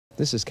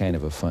this is kind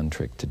of a fun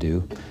trick to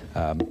do.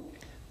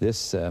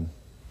 This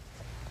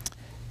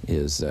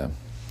is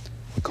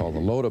we call the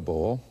Lota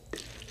bowl.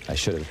 I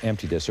should have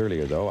emptied this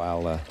earlier, though.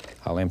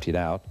 I'll empty it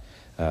out.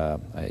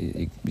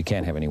 You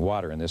can't have any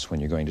water in this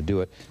when you're going to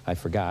do it. I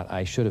forgot.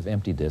 I should have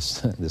emptied this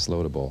this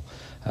Lota bowl.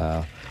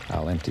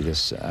 I'll empty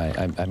this.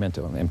 I meant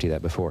to empty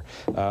that before.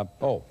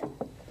 Oh,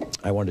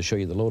 I wanted to show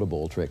you the Lota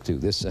bowl trick too.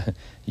 This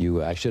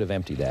I should have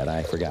emptied that.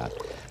 I forgot.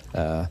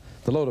 The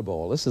Lota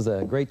bowl. This is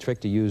a great trick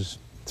to use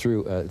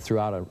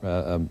throughout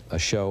a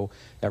show.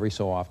 Every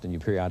so often you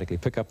periodically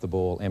pick up the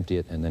bowl, empty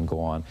it, and then go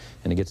on.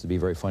 And it gets to be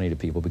very funny to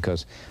people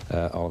because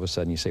all of a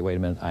sudden you say, wait a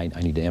minute, I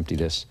need to empty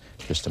this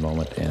just a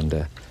moment,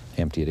 and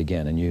empty it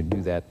again. And you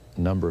do that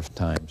a number of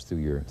times through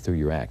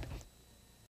your act.